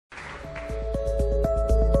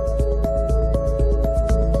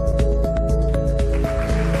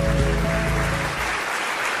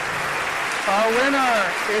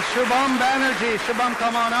winner is Shubham Banerjee. Shubham,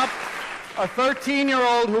 come on up. A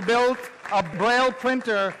 13-year-old who built a Braille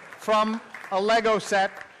printer from a Lego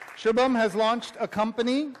set. Shubham has launched a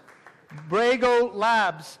company, Brago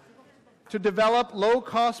Labs, to develop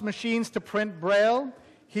low-cost machines to print Braille.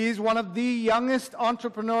 He's one of the youngest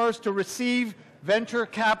entrepreneurs to receive venture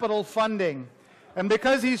capital funding. And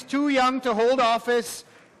because he's too young to hold office,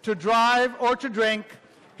 to drive, or to drink,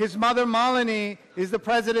 his mother, Malini, is the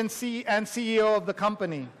president and CEO of the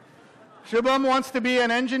company. Shubham wants to be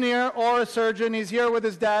an engineer or a surgeon. He's here with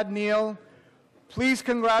his dad, Neil. Please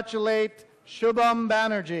congratulate Shubham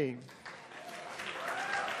Banerjee.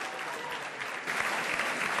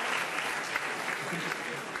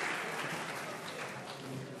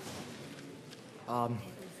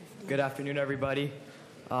 Good afternoon, everybody.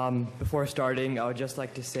 Before starting, I would just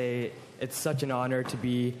like to say it's such an honor to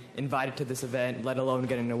be invited to this event, let alone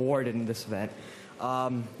get an award in this event.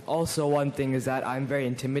 Also, one thing is that I'm very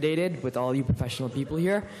intimidated with all you professional people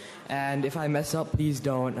here, and if I mess up, please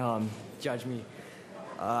don't judge me.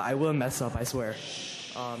 I will mess up, I swear.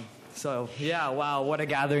 So, yeah, wow, what a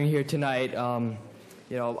gathering here tonight.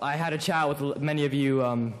 You know, I had a chat with many of you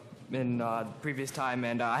in the previous time,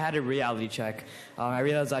 and I had a reality check. I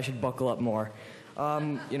realized I should buckle up more.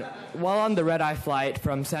 You know, while on the red-eye flight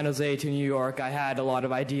from San Jose to New York, I had a lot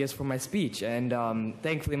of ideas for my speech, and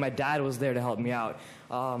thankfully my dad was there to help me out.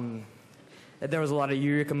 There was a lot of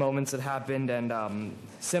eureka moments that happened, and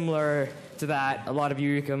similar to that, a lot of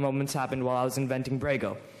eureka moments happened while I was inventing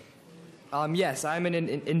Brago. Yes, I'm an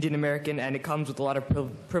Indian American, and it comes with a lot of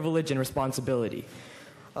privilege and responsibility.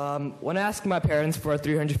 When I asked my parents for a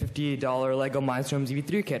 $350 Lego Mindstorms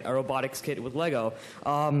EV3 kit, a robotics kit with Lego,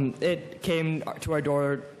 it came to our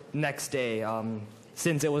door next day,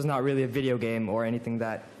 since it was not really a video game or anything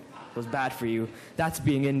that was bad for you. That's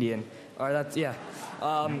being Indian. Or that's, yeah.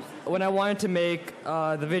 When I wanted to make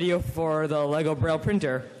the video for the Lego Braille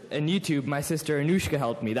printer in YouTube, my sister Anushka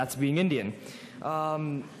helped me. That's being Indian.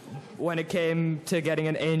 When it came to getting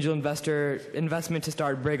an angel investment to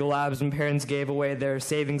start Brago Labs, my parents gave away their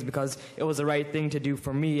savings because it was the right thing to do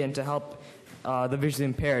for me and to help the visually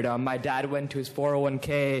impaired. My dad went to his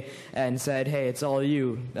 401k and said, hey, it's all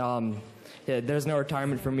you. Yeah, there's no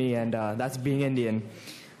retirement for me, and that's being Indian.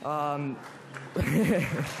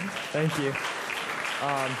 Thank you.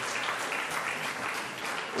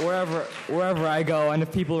 Wherever I go, and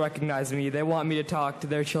if people recognize me, they want me to talk to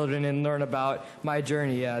their children and learn about my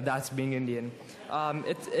journey. That's being Indian.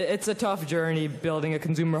 It's a tough journey building a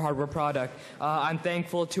consumer hardware product. I'm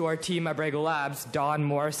thankful to our team at Brago Labs, Don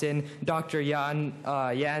Morrison, Dr. Yan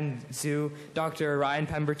Zhu, Dr. Ryan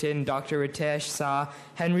Pemberton, Dr. Ritesh Shah,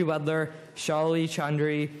 Henry Wedler, Shali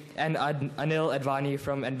Chandri, and Anil Advani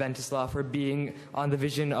from Adventisla for being on the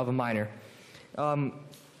vision of a miner.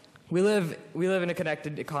 We live in a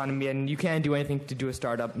connected economy, and you can't do anything to do a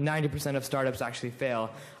startup. 90% of startups actually fail.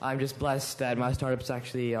 I'm just blessed that my startup's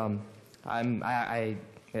actually, I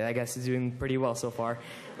guess, is doing pretty well so far.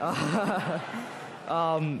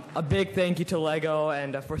 A big thank you to Lego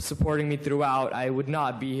and for supporting me throughout. I would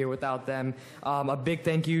not be here without them. A big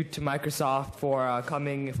thank you to Microsoft for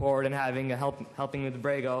coming forward and helping with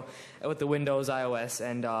Brago, with the Windows, iOS,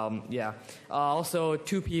 and yeah. Also,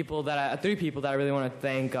 three people that I really want to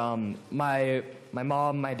thank. My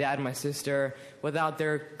mom, my dad, and my sister. Without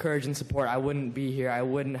their courage and support, I wouldn't be here. I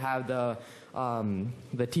wouldn't have the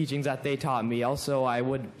teachings that they taught me. Also, I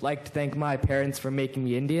would like to thank my parents for making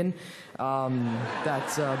me Indian.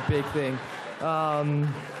 That's a big thing.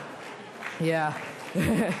 Yeah.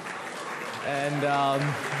 And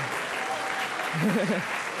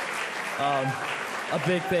a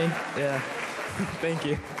big thing. Yeah. Thank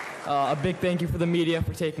you. A big thank you for the media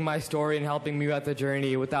for taking my story and helping me out the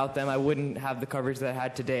journey. Without them, I wouldn't have the coverage that I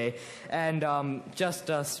had today. And just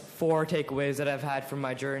 4 takeaways that I've had from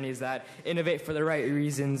my journey is that innovate for the right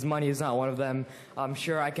reasons. Money is not one of them. I'm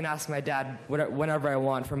sure I can ask my dad whenever I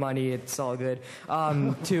want for money. It's all good.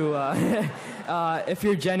 If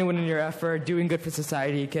you're genuine in your effort, doing good for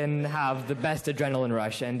society can have the best adrenaline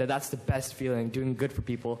rush, and that's the best feeling, doing good for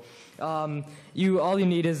people. All you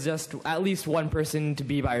need is just at least one person to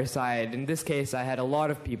be by your side. In this case, I had a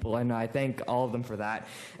lot of people, and I thank all of them for that.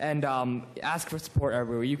 And ask for support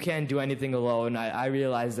everywhere. You can't do anything alone. I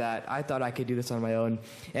realized that. I thought I could do this on my own.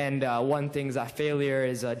 And one thing is that failure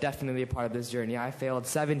is definitely a part of this journey. I failed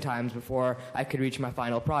 7 times before I could reach my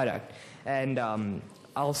final product. And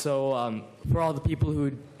also, for all the people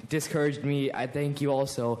who discouraged me, I thank you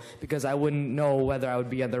also, because I wouldn't know whether I would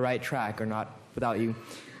be on the right track or not without you.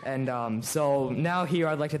 And so now here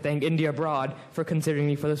I'd like to thank India Abroad for considering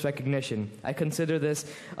me for this recognition. I consider this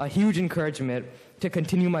a huge encouragement to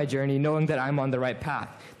continue my journey knowing that I'm on the right path.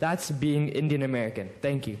 That's being Indian American.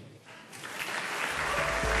 Thank you.